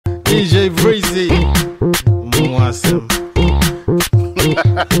DJ Breezy. Awesome.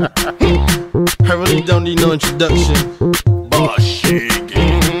 I really don't need no introduction. Bullshit.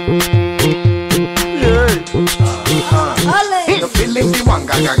 The feeling the one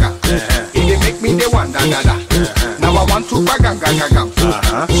gaga. It dey make me the one da da da. Now I want to bag gaga.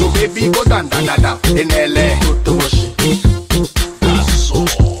 So baby go down da da da. In LA, Kotomoshi. That's all.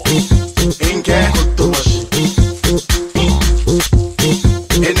 Inke, Kotomoshi.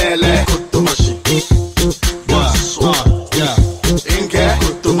 In LA, Kotomoshi. That's all. Inke,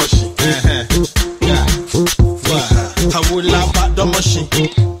 Kotomoshi. I would laugh at the machine.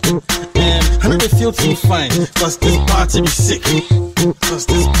 I know they feel too fine, cause this party be sick.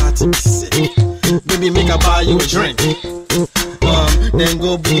 Baby, make I buy you a drink. Then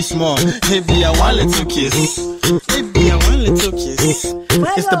go be small. Maybe I want a little kiss.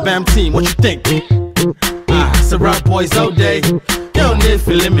 It's the BAM team, what you think? Surround boys all day. You don't need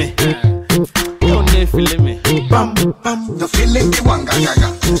feeling me. Bam, bam. The feeling the one gaga.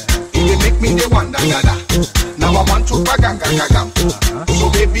 It dey make me the one da da da. Now I want to bag gaga. So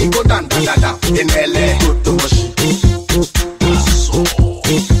baby go down da da da. In LA, Kotomoshi. That's all.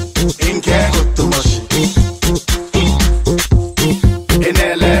 Inke, Kotomoshi. In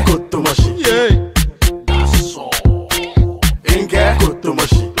LA, Kotomoshi. Yeah. That's all. Inke,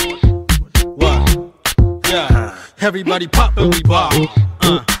 Kotomoshi. What? Yeah. Everybody pop and we ball.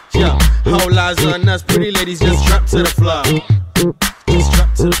 Yeah. Whole eyes on us, pretty ladies just drop to the floor.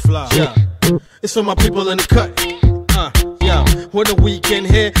 Yeah. It's for my people in the cut. Yeah. When the weekend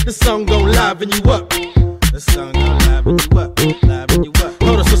here, the song gon' liven you up.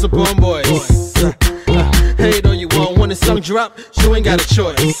 Hold on, sister born boys. Hey, though you want when the song drop, you ain't got a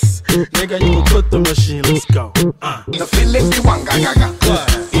choice. Nigga, you can put the machine, let's go. The feeling the one gaga.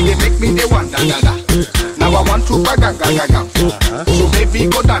 It dey make me the one da da da. Now I want to bag gaga. So baby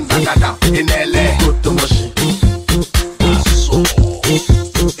go down da da da. In LA, Kotomoshi. That's all.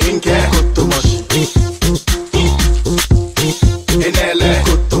 Inke, Kotomoshi. In LA,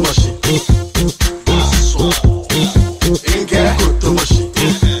 Kotomoshi. That's all. Inke, Kotomoshi.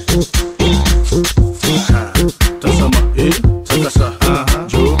 Tasama, takasa,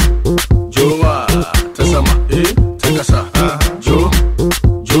 Jo, Joa. Tasama, takasa,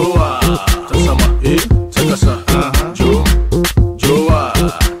 Joa. Tasama, takasa, Joa.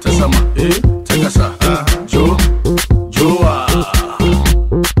 Tasama, takasa, Joa.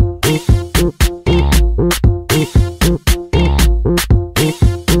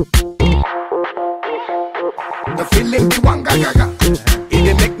 The feeling the one gaga. It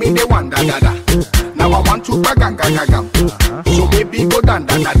dey make me the one da da da. Now I want to bag gaga. So baby go down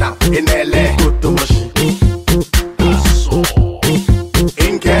da da da. In LA, Kotomoshi. That's all.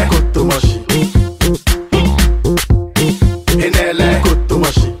 Inke, Kotomoshi. In LA,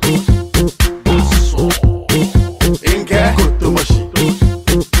 Kotomoshi. That's all. Inke, Kotomoshi.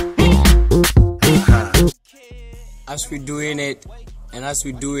 As we doing it, and as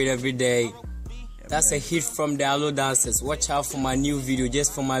we do it every day. That's a hit from the Allo dancers. Watch out for my new video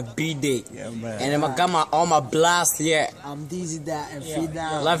just for my B-day. Yeah, man. And I got all my blast here. I'm Dizzy that and Free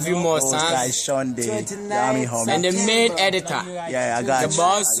Down. Love you more, son. Guys, Sunday. And the main editor. Yeah, I got the you.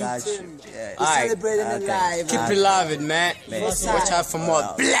 boss. I got you. Yeah. All right. Celebrating the live. Keep it loving, man. Watch out for more.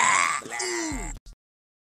 Blah.